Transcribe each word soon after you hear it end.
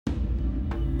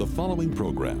The following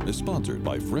program is sponsored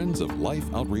by Friends of Life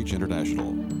Outreach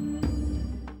International.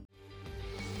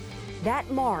 That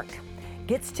mark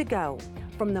gets to go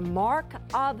from the mark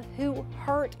of who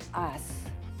hurt us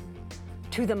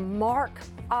to the mark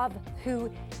of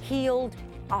who healed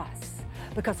us.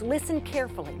 Because listen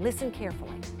carefully.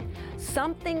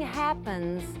 Something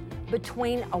happens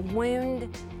between a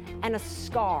wound and a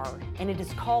scar, and it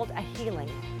is called a healing.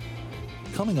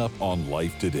 Coming up on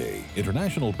Life Today,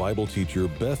 International Bible teacher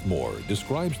Beth Moore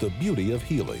describes the beauty of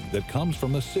healing that comes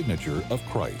from the signature of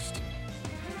Christ.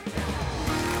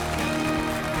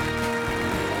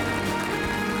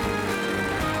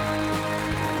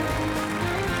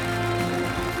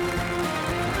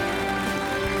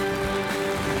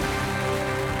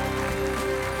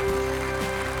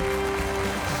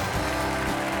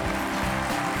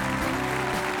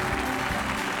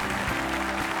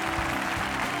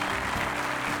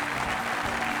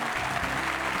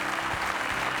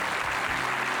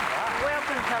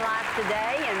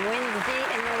 Today and Wednesday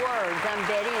in the Words. I'm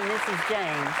Betty and this is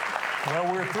James.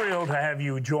 Well, we're thrilled to have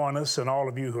you join us, and all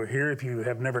of you who are here. If you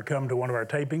have never come to one of our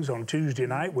tapings on Tuesday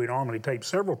night, we normally tape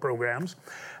several programs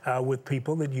with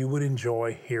people that you would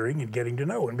enjoy hearing and getting to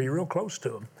know and be real close to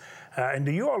them. And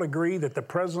do you all agree that the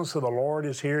presence of the Lord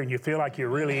is here and you feel like you're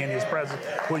really in His presence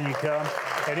when you come?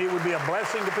 And it would be a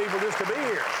blessing to people just to be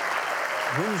here.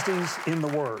 Wednesdays in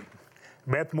the Word.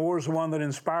 Beth Moore is the one that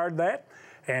inspired that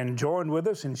and joined with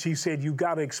us, and she said, you've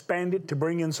got to expand it to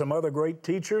bring in some other great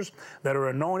teachers that are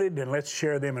anointed, and let's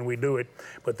share them, and we do it.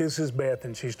 But this is Beth,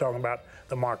 and she's talking about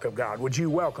the mark of God. Would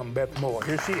you welcome Beth Moore?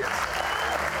 Here she is.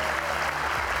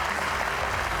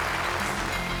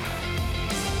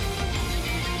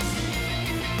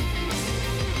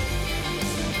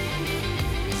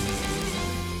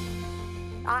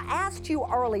 I asked you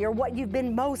earlier what you've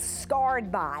been most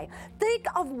scarred by. Think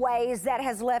of ways that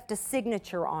has left a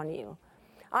signature on you.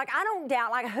 Like, I don't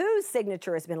doubt, like, whose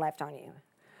signature has been left on you?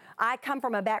 I come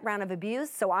from a background of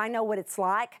abuse, so I know what it's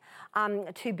like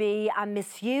to be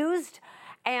misused.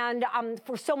 And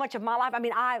for so much of my life, I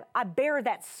mean, I bear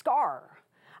that scar.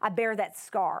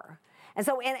 And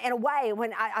so in a way,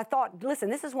 when I thought, listen,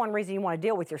 this is one reason you want to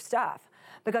deal with your stuff,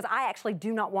 because I actually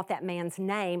do not want that man's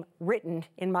name written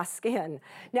in my skin.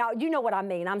 Now, you know what I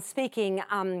mean. I'm speaking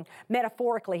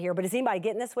metaphorically here, but is anybody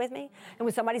getting this with me? And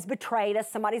when somebody's betrayed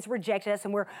us, somebody's rejected us,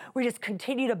 and we just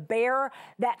continue to bear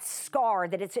that scar,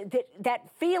 that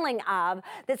feeling of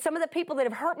that some of the people that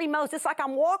have hurt me most, it's like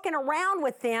I'm walking around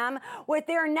with them with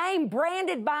their name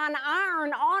branded by an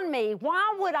iron on me.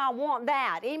 Why would I want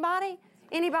that? Anybody?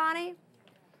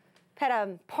 Had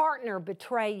a partner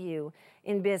betray you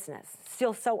in business,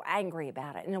 still so angry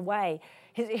about it. In a way,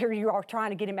 here you are trying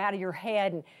to get him out of your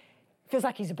head, and it feels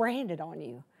like he's branded on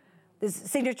you. This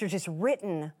signature just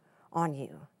written on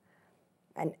you.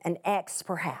 An ex,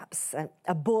 perhaps,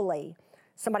 a bully,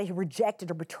 somebody who rejected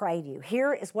or betrayed you.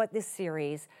 Here is what this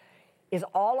series is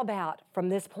all about from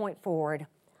this point forward.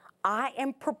 I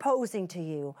am proposing to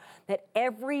you that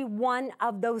every one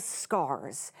of those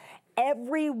scars,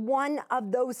 every one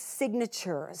of those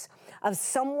signatures of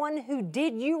someone who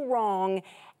did you wrong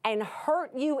and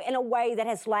hurt you in a way that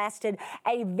has lasted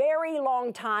a very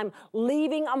long time,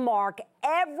 leaving a mark,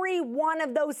 every one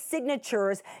of those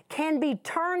signatures can be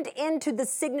turned into the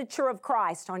signature of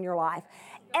Christ on your life.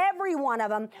 Every one of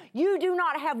them. You do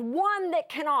not have one that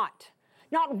cannot.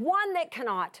 Not one that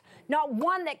cannot. Not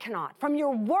one that cannot. From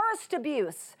your worst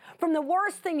abuse, from the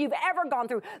worst thing you've ever gone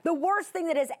through, the worst thing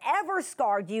that has ever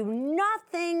scarred you,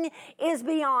 nothing is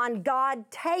beyond God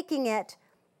taking it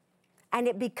and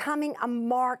it becoming a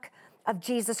mark of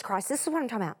Jesus Christ. This is what I'm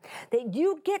talking about. That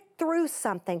you get through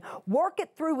something, work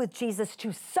it through with Jesus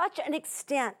to such an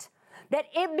extent that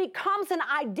it becomes an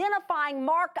identifying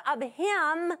mark of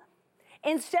Him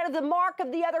instead of the mark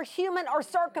of the other human or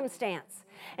circumstance.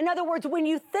 In other words, when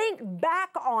you think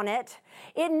back on it,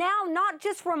 it now not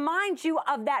just reminds you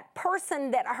of that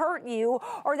person that hurt you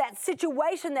or that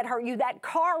situation that hurt you, that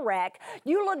car wreck.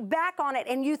 You look back on it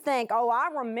and you think, oh, I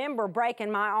remember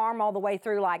breaking my arm all the way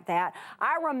through like that.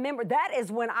 I remember that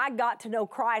is when I got to know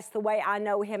Christ the way I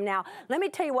know Him now. Let me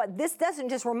tell you what, this doesn't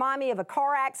just remind me of a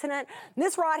car accident.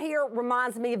 This right here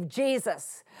reminds me of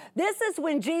Jesus. This is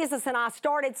when Jesus and I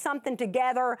started something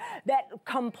together that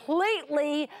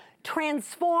completely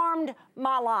transformed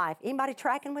my life. Anybody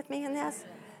tracking with me in this?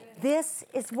 This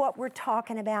is what we're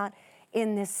talking about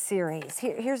in this series.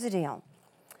 Here's the deal.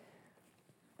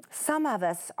 Some of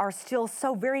us are still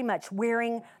so very much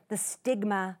wearing the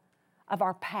stigma of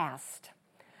our past,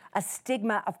 a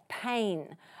stigma of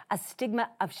pain, a stigma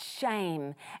of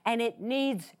shame, and it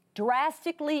needs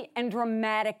drastically and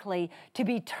dramatically to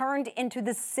be turned into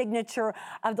the signature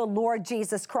of the Lord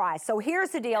Jesus Christ. So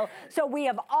here's the deal. So we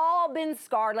have all been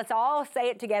scarred. Let's all say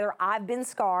it together. I've been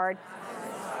scarred.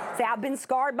 Say, I've been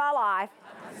scarred by life.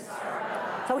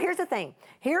 So here's the thing.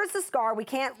 Here's the scar. We've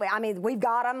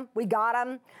got them. We got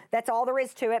them. That's all there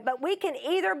is to it. But we can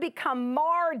either become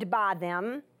marred by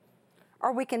them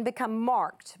or we can become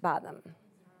marked by them.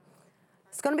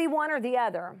 It's going to be one or the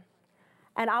other.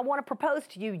 And I want to propose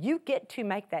to you, you get to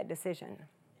make that decision.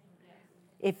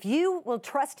 If you will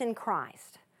trust in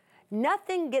Christ,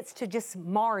 nothing gets to just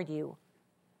mar you.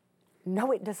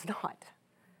 No, it does not.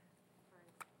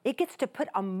 It gets to put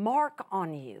a mark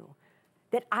on you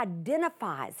that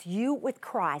identifies you with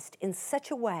Christ in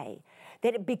such a way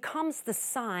that it becomes the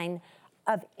sign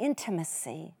of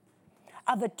intimacy,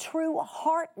 of a true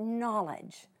heart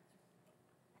knowledge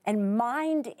and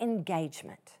mind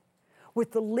engagement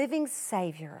with the living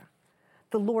Savior,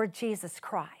 the Lord Jesus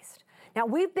Christ. Now,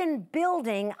 we've been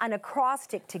building an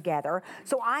acrostic together,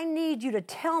 so I need you to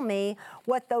tell me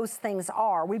what those things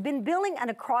are. We've been building an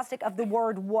acrostic of the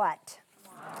word what?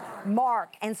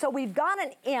 Mark. And so we've got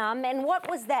an M, and what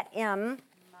was that M?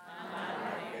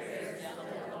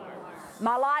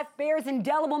 My life bears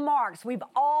indelible marks. We've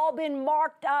all been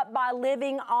marked up by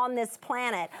living on this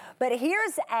planet. But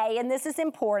here's A, and this is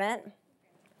important.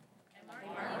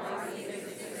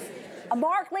 A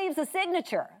mark leaves a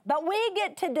signature. But we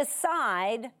get to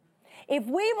decide if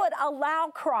we would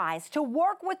allow Christ to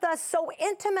work with us so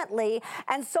intimately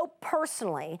and so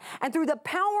personally, and through the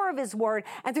power of His Word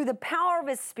and through the power of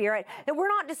His Spirit, that we're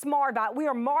not just marred by it, we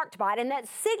are marked by it. And that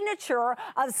signature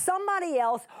of somebody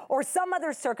else or some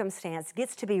other circumstance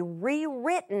gets to be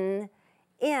rewritten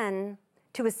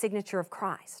into a signature of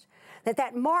Christ.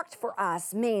 That marked for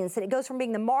us means that it goes from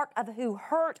being the mark of who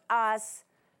hurt us,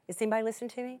 is anybody listening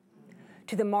to me?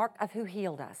 To the mark of who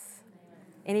healed us.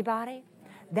 Anybody?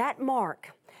 That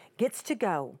mark gets to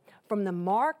go from the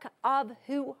mark of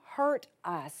who hurt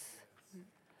us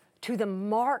to the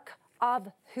mark of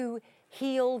who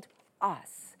healed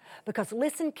us. Because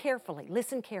listen carefully.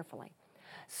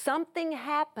 Something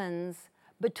happens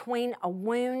between a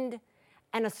wound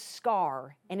and a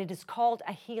scar, and it is called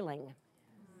a healing.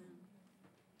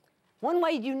 One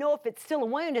way you know if it's still a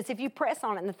wound is if you press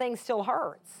on it and the thing still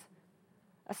hurts.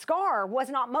 A scar was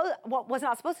not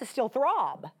supposed to still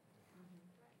throb.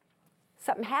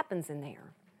 Something happens in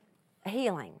there, a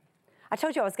healing. I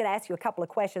told you I was going to ask you a couple of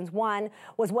questions. One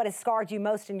was, what has scarred you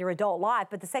most in your adult life?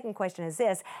 But the second question is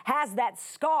this: has that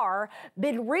scar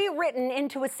been rewritten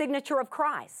into a signature of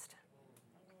Christ?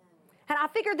 And I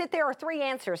figured that there are three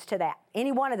answers to that.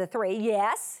 Any one of the three.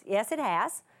 Yes, it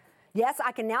has. Yes,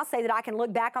 I can now say that I can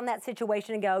look back on that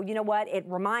situation and go, you know what, it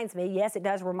reminds me, yes, it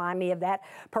does remind me of that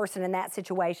person in that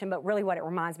situation, but really what it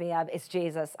reminds me of is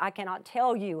Jesus. I cannot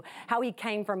tell you how He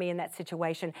came for me in that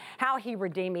situation, how He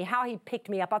redeemed me, how He picked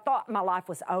me up. I thought my life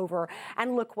was over,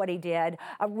 and look what He did.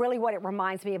 Really what it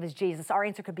reminds me of is Jesus. Our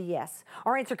answer could be yes.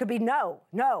 Our answer could be no.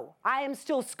 I am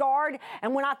still scarred,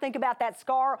 and when I think about that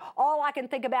scar, all I can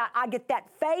think about, I get that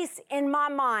face in my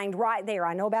mind right there.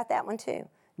 I know about that one too.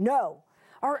 No.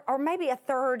 Or maybe a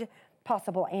third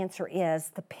possible answer is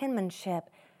the penmanship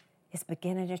is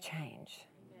beginning to change.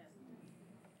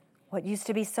 What used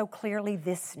to be so clearly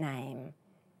this name,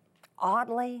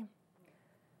 oddly,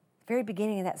 the very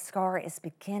beginning of that scar is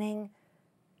beginning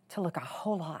to look a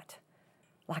whole lot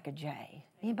like a J.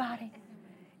 Anybody?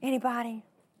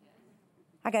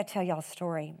 I got to tell y'all a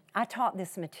story. I taught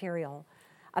this material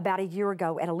about a year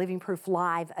ago at a Living Proof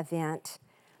Live event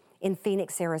in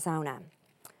Phoenix, Arizona.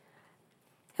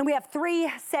 And we have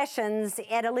 3 sessions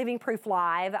at a Living Proof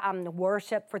Live,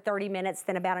 worship for 30 minutes,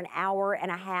 then about an hour and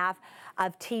a half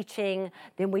of teaching.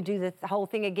 Then we do the whole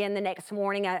thing again the next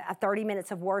morning, 30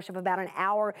 minutes of worship, about an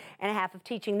hour and a half of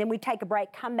teaching. Then we take a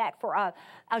break, come back for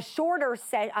a shorter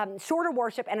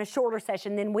worship and a shorter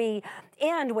session. Then we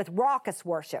end with raucous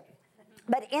worship.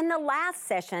 But in the last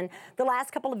session, the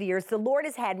last couple of years, the Lord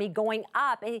has had me going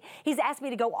up. He's asked me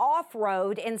to go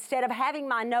off-road instead of having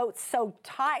my notes so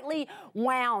tightly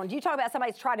wound. You talk about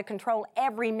somebody's trying to control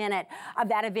every minute of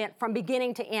that event from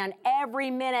beginning to end.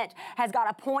 Every minute has got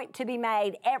a point to be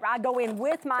made. I go in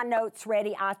with my notes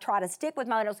ready. I try to stick with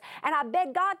my notes, and I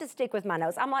beg God to stick with my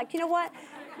notes. I'm like, you know what?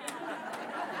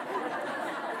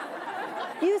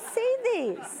 You see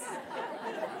these.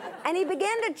 And He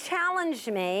began to challenge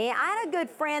me. I had a good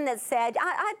friend that said,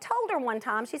 I told her one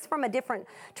time, she's from a different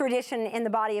tradition in the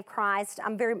body of Christ.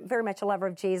 I'm very, very much a lover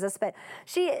of Jesus. But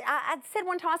I said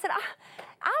one time, I said,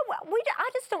 I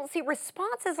just don't see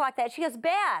responses like that. She goes,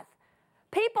 Beth,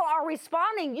 people are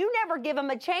responding. You never give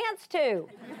them a chance to.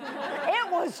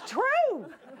 It was true.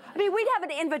 I mean, we'd have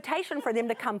an invitation for them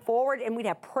to come forward and we'd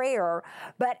have prayer.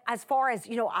 But as far as,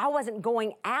 I wasn't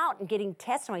going out and getting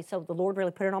testimony. So the Lord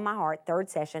really put it on my heart. Third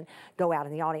session, go out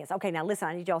in the audience. Okay, now listen,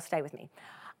 I need y'all to stay with me.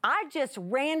 I just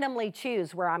randomly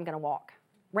choose where I'm going to walk.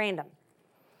 Random.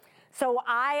 So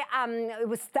it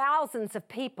was thousands of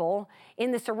people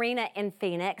in this arena in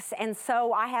Phoenix. And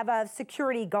so I have a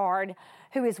security guard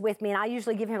who is with me, and I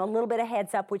usually give him a little bit of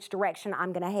heads up which direction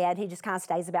I'm going to head. He just kind of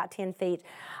stays about 10 feet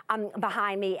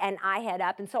behind me, and I head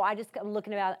up. And so I just am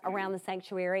looking around the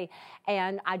sanctuary,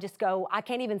 and I just go, I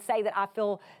can't even say that I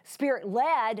feel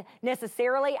Spirit-led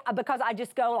necessarily, because I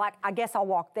just go like, I guess I'll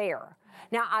walk there.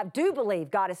 Now, I do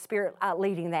believe God is Spirit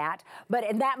leading that, but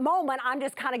in that moment, I'm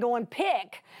just kind of going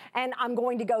pick, and I'm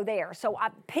going to go there. So I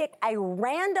pick a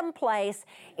random place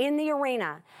in the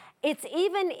arena. It's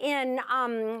even in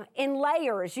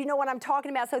layers. You know what I'm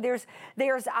talking about? So there's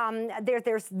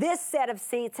this set of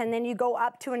seats, and then you go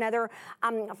up to another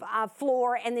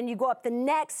floor, and then you go up the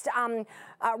next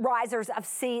risers of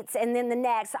seats, and then the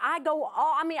next. I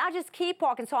just keep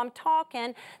walking. So I'm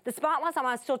talking. The spotlights,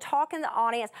 I'm still talking to the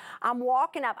audience. I'm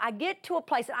walking up. I get to a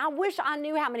place, and I wish I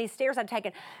knew how many stairs I'd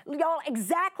taken. Y'all,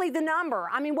 exactly the number.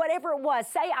 I mean, whatever it was.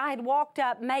 Say I had walked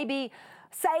up maybe,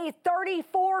 say,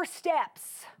 34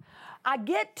 steps. I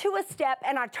get to a step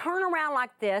and I turn around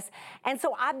like this, and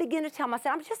so I begin to tell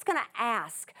myself, I'm just going to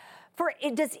ask for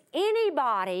it. Does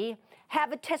anybody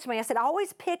have a testimony? I said, I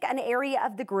always pick an area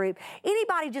of the group.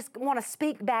 Anybody just want to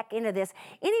speak back into this?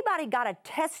 Anybody got a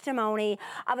testimony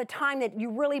of a time that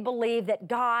you really believe that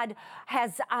God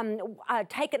has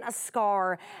taken a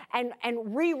scar and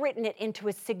rewritten it into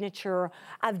a signature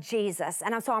of Jesus?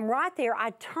 And so I'm right there. I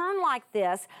turn like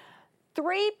this.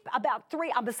 About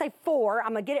three, I'm gonna say four,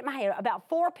 I'm gonna get it in my head, about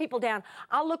 4 people down.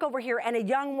 I look over here, and a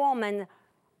young woman,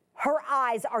 her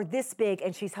eyes are this big,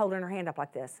 and she's holding her hand up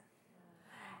like this.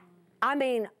 I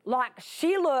mean, like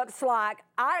she looks like,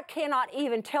 I cannot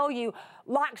even tell you,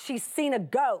 like she's seen a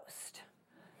ghost.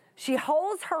 She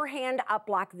holds her hand up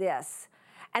like this.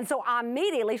 And so I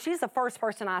immediately, she's the first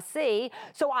person I see,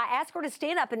 so I ask her to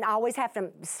stand up, and I always have to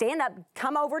stand up,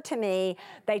 come over to me.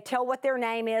 They tell what their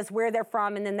name is, where they're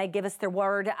from, and then they give us their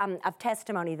word of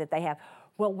testimony that they have.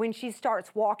 Well, when she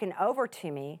starts walking over to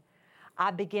me,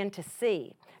 I begin to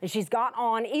see. And she's got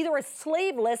on either a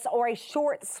sleeveless or a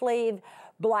short sleeve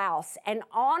blouse. And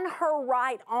on her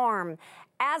right arm,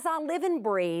 as I live and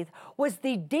breathe, was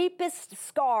the deepest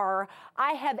scar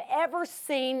I have ever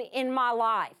seen in my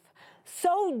life.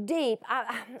 So deep.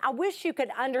 I wish you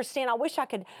could understand. I wish I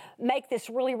could make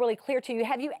this really, really clear to you.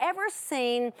 Have you ever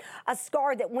seen a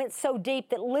scar that went so deep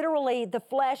that literally the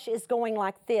flesh is going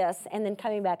like this and then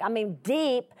coming back? I mean,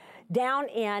 deep down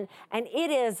in, and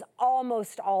it is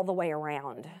almost all the way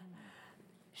around.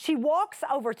 She walks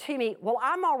over to me. Well,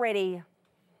 I'm already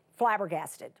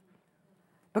flabbergasted,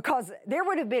 because there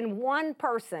would have been one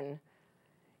person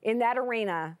in that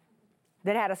arena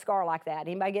that had a scar like that.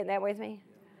 Anybody getting that with me?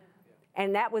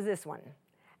 And that was this one.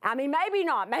 I mean, maybe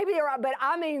not, maybe they're right, but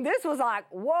I mean, this was like,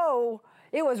 whoa,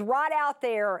 it was right out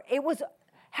there. It was,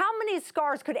 how many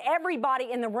scars could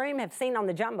everybody in the room have seen on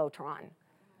the Jumbotron?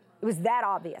 It was that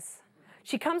obvious.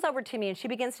 She comes over to me and she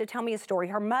begins to tell me a story.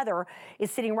 Her mother is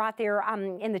sitting right there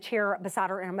in the chair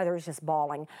beside her, and her mother is just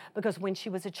bawling because when she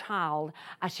was a child,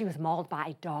 she was mauled by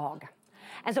a dog.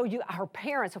 And so her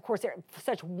parents, of course, they're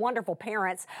such wonderful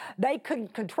parents, they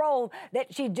couldn't control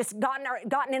that she'd just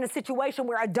gotten in a situation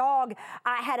where a dog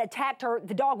had attacked her.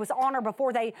 The dog was on her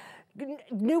before they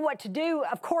knew what to do.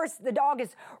 Of course, the dog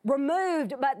is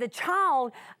removed, but the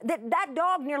child, that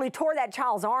dog nearly tore that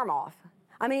child's arm off.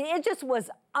 I mean, it just was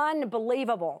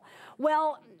unbelievable.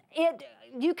 Well,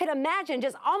 you can imagine,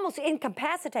 just almost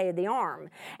incapacitated the arm.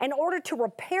 In order to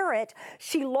repair it,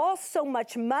 she lost so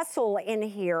much muscle in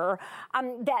here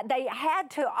that they had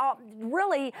to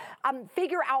really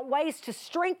figure out ways to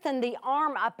strengthen the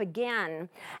arm up again.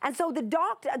 And so the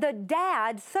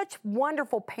dad, such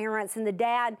wonderful parents, and the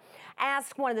dad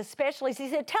asked one of the specialists, he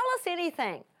said, tell us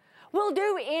anything. We'll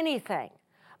do anything.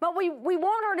 But we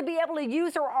want her to be able to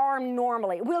use her arm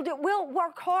normally. We'll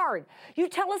work hard. You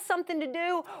tell us something to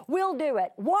do, we'll do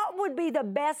it. What would be the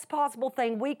best possible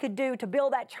thing we could do to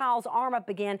build that child's arm up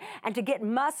again and to get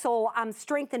muscle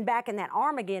strengthened back in that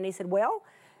arm again? He said, well,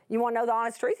 you want to know the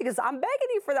honest truth? He goes, I'm begging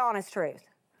you for the honest truth.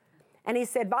 And he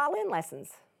said, violin lessons.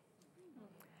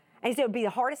 And he said it would be the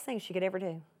hardest thing she could ever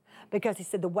do, because he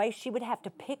said the way she would have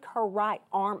to pick her right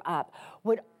arm up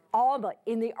would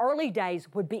in the early days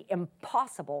would be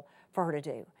impossible for her to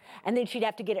do. And then she'd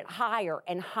have to get it higher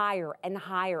and higher and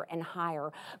higher and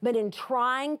higher. But in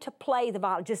trying to play the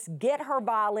violin, just get her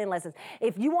violin lessons.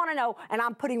 If you want to know, and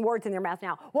I'm putting words in their mouth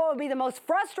now, what would be the most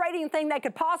frustrating thing they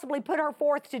could possibly put her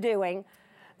forth to doing,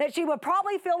 that she would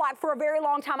probably feel like for a very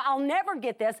long time, I'll never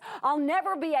get this, I'll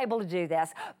never be able to do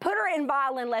this. Put her in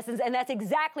violin lessons, and that's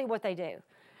exactly what they do.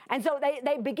 And so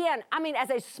they begin, I mean, as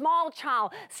a small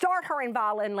child, start her in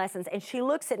violin lessons, and she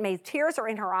looks at me, tears are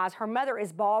in her eyes. Her mother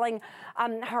is bawling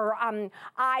her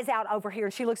eyes out over here,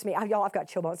 and she looks at me. Y'all, I've got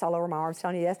chill bumps all over my arms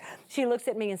telling you this. She looks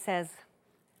at me and says,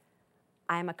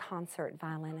 I am a concert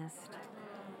violinist.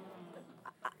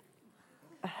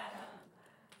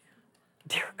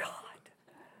 Dear God,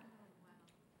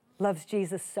 loves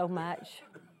Jesus so much,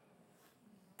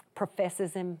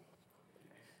 professes him.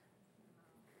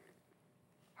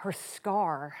 Her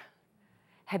scar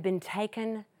had been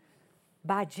taken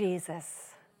by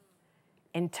Jesus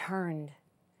and turned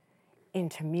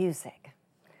into music,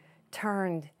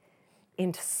 turned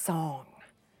into song.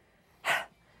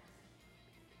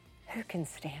 Who can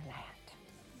stand that?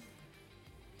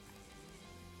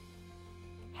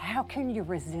 How can you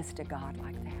resist a God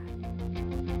like that?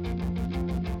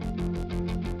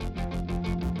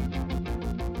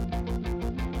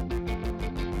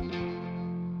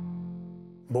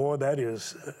 Boy, that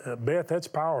is, Beth, that's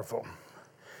powerful.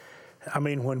 I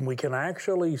mean, when we can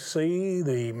actually see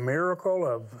the miracle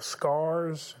of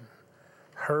scars,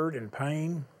 hurt, and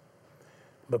pain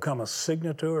become a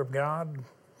signature of God,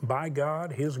 by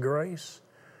God, His grace,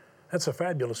 that's a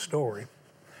fabulous story.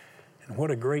 And what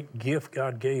a great gift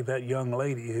God gave that young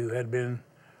lady who had been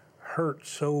hurt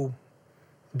so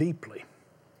deeply,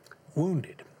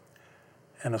 wounded,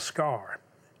 and a scar.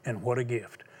 And what a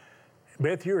gift.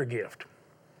 Beth, you're a gift.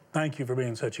 Thank you for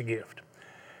being such a gift.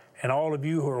 And all of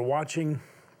you who are watching,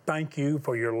 thank you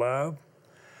for your love.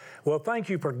 Well, thank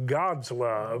you for God's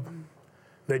love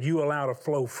that you allow to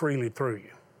flow freely through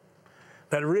you.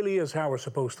 That really is how we're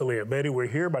supposed to live. Betty, we're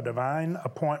here by divine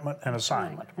appointment and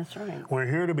assignment. That's right. We're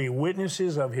here to be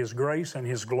witnesses of His grace and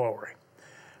His glory.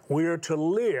 We are to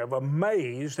live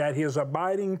amazed at His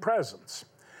abiding presence,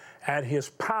 at His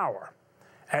power,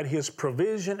 at His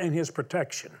provision and His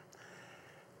protection.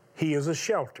 He is a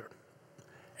shelter,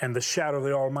 and the shadow of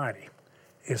the Almighty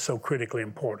is so critically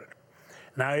important.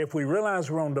 Now, if we realize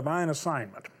we're on divine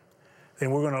assignment,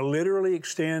 then we're going to literally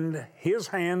extend His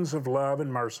hands of love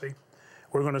and mercy.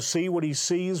 We're going to see what He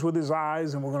sees with His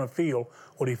eyes, and we're going to feel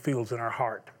what He feels in our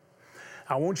heart.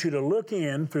 I want you to look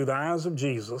in through the eyes of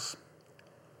Jesus,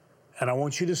 and I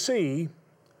want you to see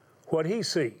what He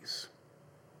sees.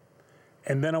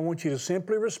 And then I want you to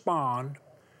simply respond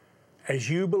as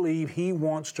you believe He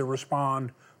wants to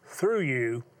respond through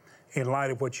you in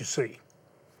light of what you see.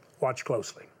 Watch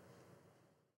closely.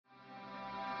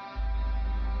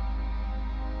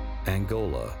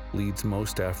 Angola leads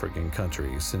most African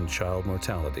countries in child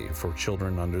mortality for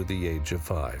children under the age of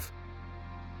 5.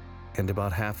 And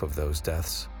about half of those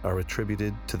deaths are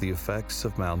attributed to the effects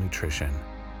of malnutrition.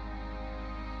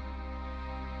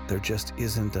 There just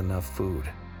isn't enough food.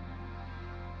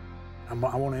 I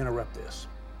want to interrupt this.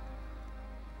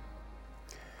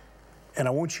 And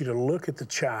I want you to look at the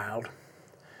child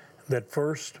that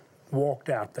first walked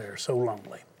out there so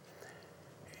lonely.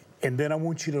 And then I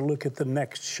want you to look at the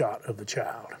next shot of the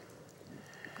child.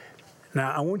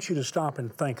 Now, I want you to stop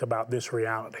and think about this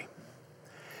reality.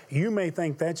 You may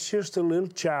think that's just a little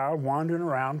child wandering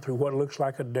around through what looks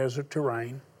like a desert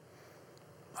terrain.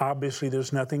 Obviously,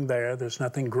 there's nothing there. There's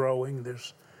nothing growing.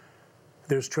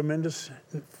 There's tremendous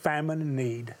famine and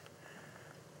need.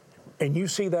 And you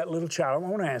see that little child. I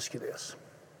want to ask you this.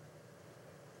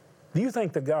 Do you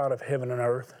think the God of heaven and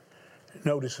earth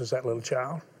notices that little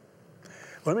child?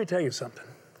 Let me tell you something.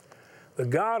 The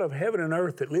God of heaven and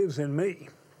earth that lives in me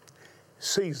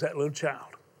sees that little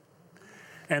child.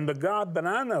 And the God that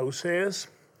I know says,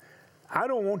 I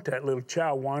don't want that little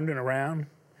child wandering around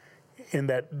in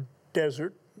that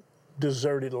desert,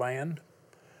 deserted land.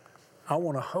 I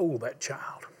want to hold that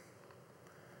child.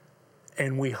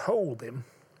 And we hold him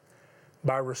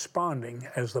by responding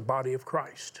as the body of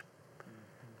Christ.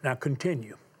 Now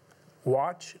continue.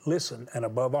 Watch, listen, and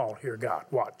above all, hear God.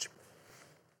 Watch.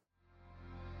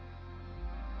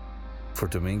 For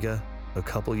Dominga, a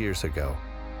couple years ago,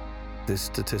 this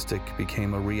statistic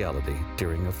became a reality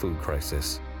during a food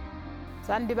crisis.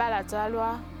 Sandibala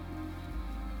tsalwa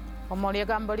omolie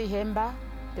kamboli hemba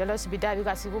yolo sibitabi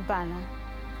kasikupana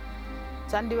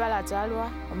sandibala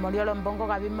tsalwa omolie lombongo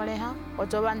kabimoleha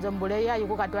otobanzo mbuleya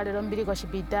yuko katwalelo mbili ko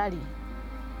sibitali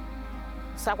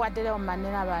sakwatele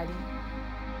omanena bali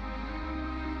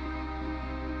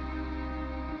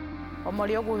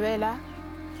omolie okubela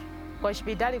ku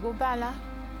hospitali kupala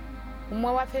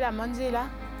umwe wafira monzila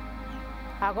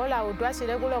akola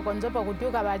utwasile kuloko nzopo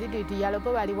kutyuka baliditi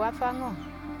yalopo bali wafango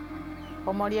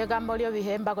omolye kambolyo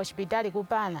bihemba ku hospitali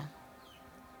kupala.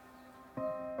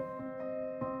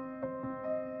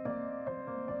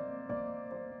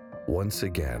 Once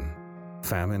again,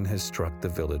 famine has struck the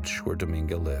village where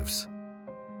Dominga lives.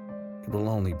 It will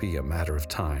only be a matter of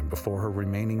time before her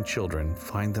remaining children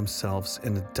find themselves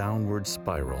in a downward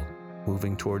spiral,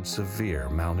 moving towards severe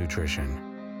malnutrition.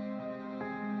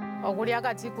 Okulya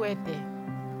katsikwete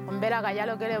ombera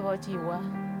kayalokele bochiwa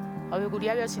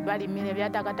obikulya byosi twalimile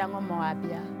byatakatanga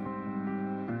moapya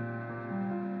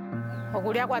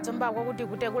okulya kwatsomba kuti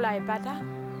kutekula epata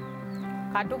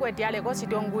katukwetiale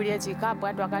kositongulye tsikapu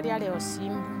atwakalyale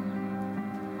osimbu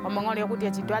omong'olyo kuti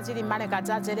etsitwatsilimale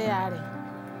katsatsele yale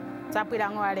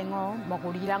tsapwilango alengo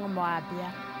mokulilango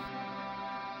moapya.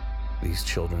 These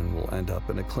children will end up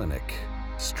in a clinic,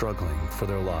 struggling for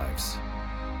their lives,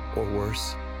 or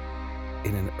worse,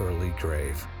 in an early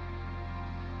grave,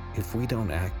 if we don't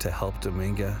act to help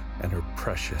Dominga and her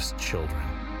precious children.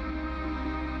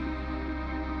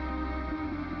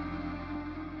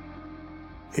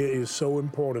 It is so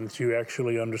important that you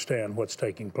actually understand what's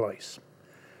taking place.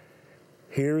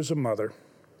 Here's a mother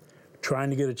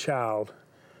trying to get a child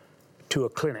to a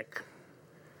clinic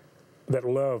that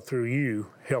love through you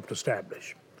helped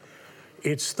establish.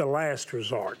 It's the last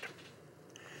resort.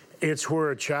 It's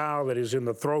where a child that is in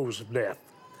the throes of death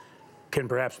can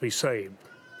perhaps be saved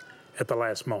at the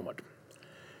last moment.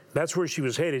 That's where she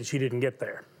was headed. She didn't get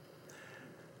there.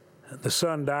 The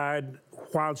son died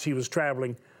while she was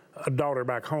traveling. A daughter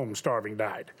back home, starving,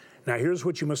 died. Now, here's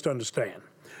what you must understand.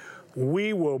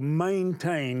 We will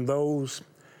maintain those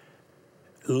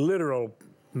literal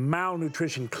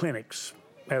malnutrition clinics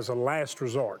as a last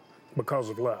resort because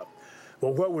of love.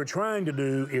 Well, what we're trying to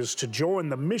do is to join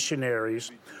the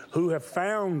missionaries who have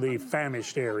found the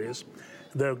famished areas,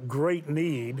 the great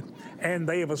need, and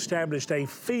they have established a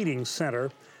feeding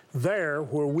center there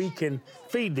where we can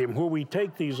feed them, where we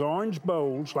take these orange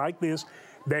bowls like this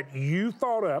that you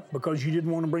thought up because you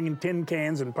didn't want to bring in tin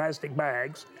cans and plastic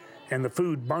bags and the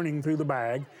food burning through the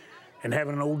bag and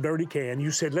having an old dirty can.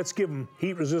 You said, let's give them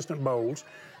heat-resistant bowls.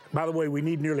 By the way, we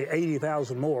need nearly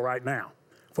 80,000 more right now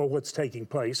for what's taking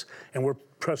place, and we're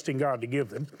trusting God to give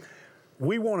them.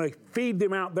 We want to feed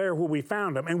them out there where we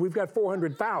found them, and we've got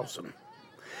 400,000.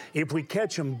 If we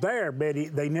catch them there, Betty,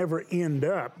 they never end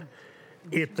up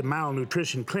at the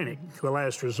malnutrition clinic, the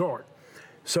last resort.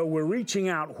 So we're reaching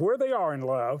out where they are in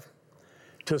love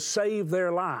to save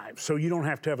their lives, so you don't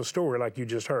have to have a story like you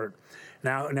just heard.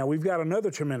 Now we've got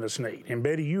another tremendous need, and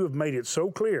Betty, you have made it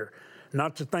so clear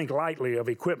not to think lightly of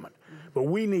equipment, but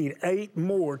we need 8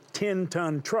 more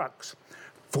 10-ton trucks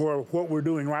for what we're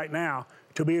doing right now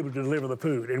to be able to deliver the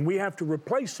food. And we have to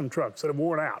replace some trucks that have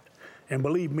worn out. And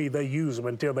believe me, they use them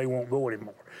until they won't go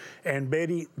anymore. And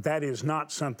Betty, that is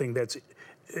not something that's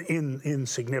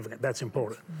insignificant. That's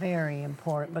important. Very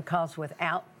important, because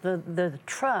without the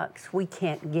trucks, we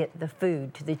can't get the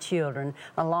food to the children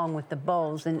along with the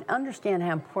bowls. And understand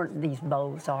how important these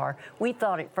bowls are. We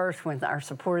thought at first when our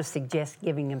supporters suggested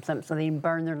giving them something so they didn't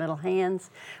burn their little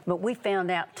hands, but we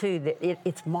found out too that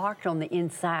it's marked on the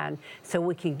inside so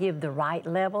we can give the right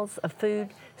levels of food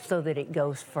so that it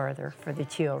goes further for the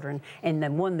children. And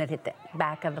the one that at the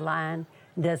back of the line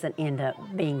doesn't end up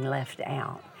being left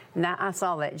out. Now, I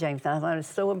saw that, James, and I thought it was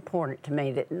so important to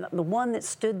me that the one that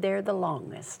stood there the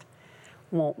longest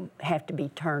won't have to be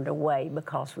turned away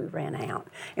because we ran out.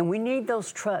 And we need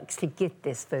those trucks to get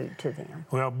this food to them.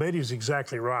 Well, Betty's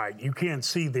exactly right. You can't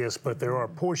see this, but there are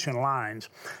portion lines.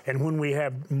 And when we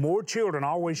have more children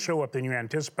always show up than you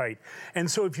anticipate.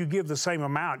 And so if you give the same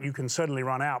amount, you can suddenly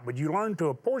run out. But you learn to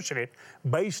apportion it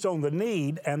based on the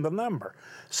need and the number.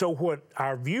 So what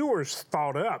our viewers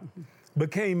thought up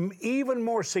became even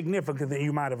more significant than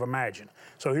you might have imagined.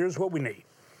 So here's what we need.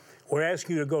 We're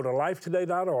asking you to go to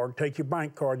lifetoday.org, take your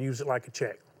bank card, use it like a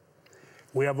check.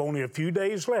 We have only a few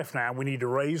days left now. We need to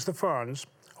raise the funds,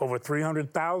 over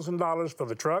 $300,000 for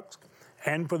the trucks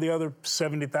and for the other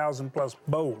 70,000 plus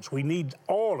bowls. We need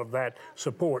all of that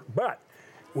support, but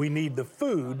we need the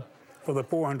food for the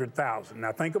 400,000.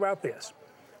 Now think about this.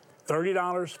 $30,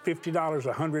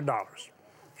 $50, $100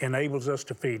 enables us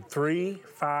to feed 3,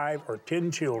 5, or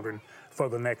 10 children for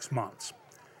the next months.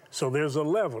 So there's a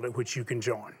level at which you can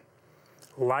join.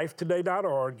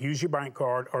 Lifetoday.org, use your bank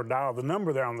card, or dial the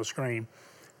number there on the screen.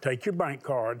 Take your bank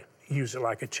card, use it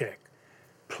like a check.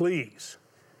 Please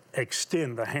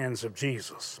extend the hands of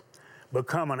Jesus.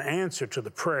 Become an answer to the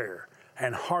prayer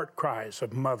and heart cries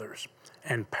of mothers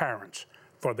and parents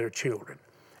for their children.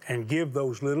 And give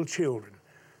those little children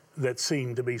that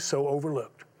seem to be so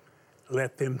overlooked.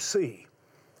 Let them see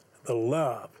the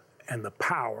love and the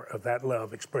power of that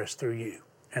love expressed through you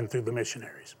and through the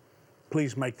missionaries.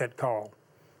 Please make that call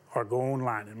or go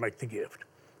online and make the gift.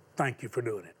 Thank you for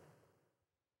doing it.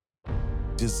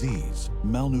 Disease,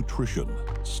 malnutrition,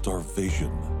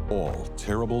 starvation, all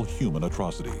terrible human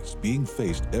atrocities being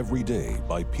faced every day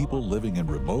by people living in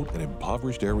remote and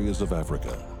impoverished areas of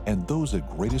Africa. And those at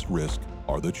greatest risk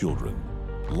are the children.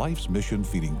 Life's Mission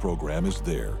Feeding Program is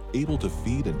there, able to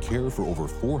feed and care for over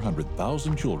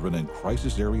 400,000 children in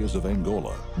crisis areas of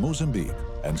Angola, Mozambique,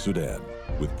 and Sudan.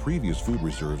 With previous food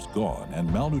reserves gone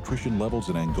and malnutrition levels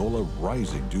in Angola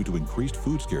rising due to increased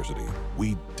food scarcity,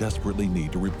 we desperately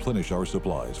need to replenish our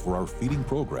supplies for our feeding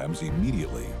programs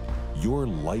immediately. Your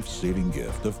life-saving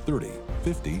gift of $30,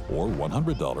 $50, or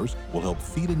 $100 will help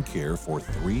feed and care for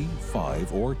 3,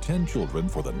 5, or 10 children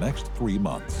for the next 3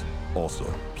 months. Also,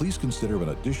 please consider an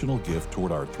additional gift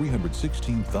toward our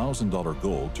 $316,000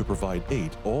 goal to provide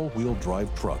 8 all-wheel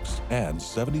drive trucks and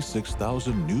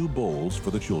 76,000 new bowls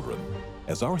for the children.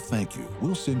 As our thank you,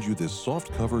 we'll send you this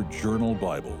soft-cover journal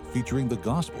Bible featuring the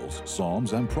Gospels,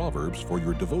 Psalms, and Proverbs for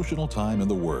your devotional time in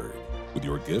the Word. With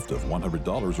your gift of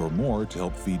 $100 or more to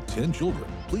help feed 10 children,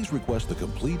 please request the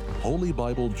complete Holy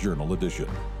Bible Journal Edition,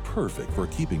 perfect for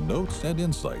keeping notes and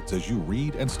insights as you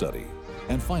read and study.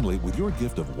 And finally, with your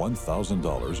gift of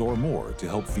 $1,000 or more to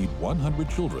help feed 100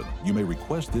 children, you may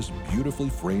request this beautifully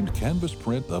framed canvas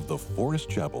print of The Forest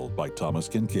Chapel by Thomas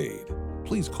Kincaid.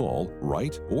 Please call,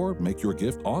 write, or make your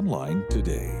gift online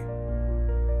today.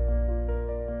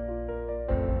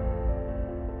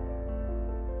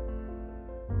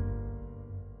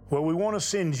 Well, we want to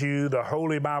send you the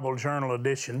Holy Bible Journal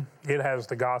Edition. It has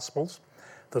the Gospels,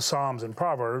 the Psalms, and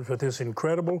Proverbs with this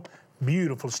incredible,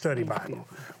 beautiful study Bible.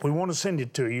 We want to send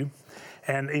it to you.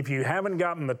 And if you haven't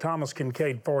gotten the Thomas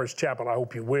Kincaid Forest Chapel, I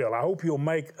hope you will. I hope you'll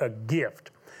make a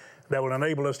gift that will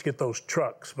enable us to get those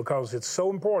trucks, because it's so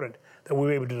important that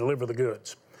we're able to deliver the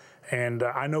goods. And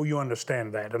I know you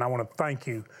understand that, and I want to thank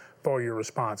you for your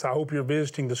response. I hope you're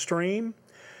visiting the stream.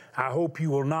 I hope you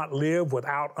will not live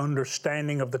without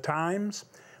understanding of the times,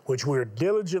 which we're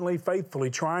diligently, faithfully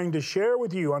trying to share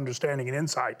with you understanding and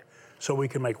insight so we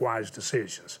can make wise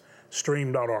decisions.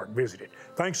 Stream.org, visit it.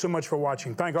 Thanks so much for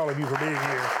watching. Thank all of you for being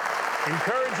here.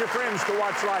 Encourage your friends to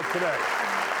watch Life Today.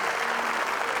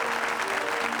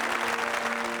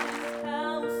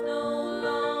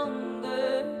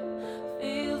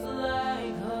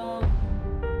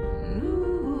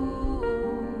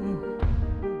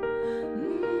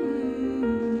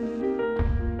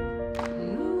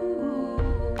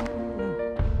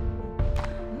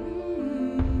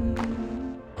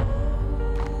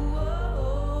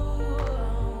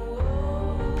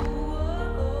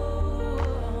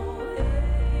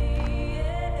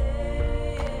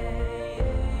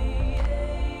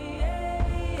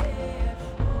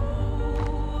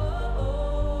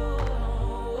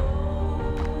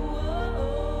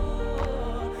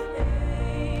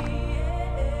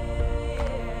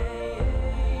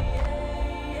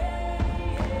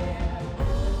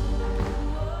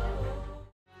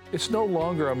 It's no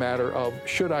longer a matter of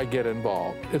should I get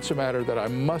involved. It's a matter that I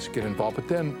must get involved. But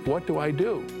then what do I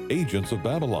do? Agents of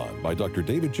Babylon by Dr.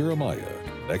 David Jeremiah,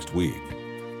 next week.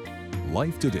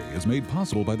 Life Today is made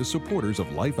possible by the supporters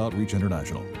of Life Outreach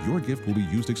International. Your gift will be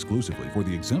used exclusively for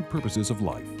the exempt purposes of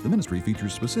life. The ministry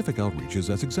features specific outreaches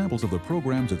as examples of the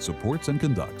programs it supports and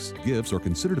conducts. Gifts are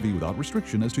considered to be without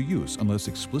restriction as to use unless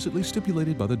explicitly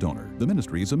stipulated by the donor. The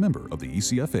ministry is a member of the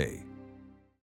ECFA.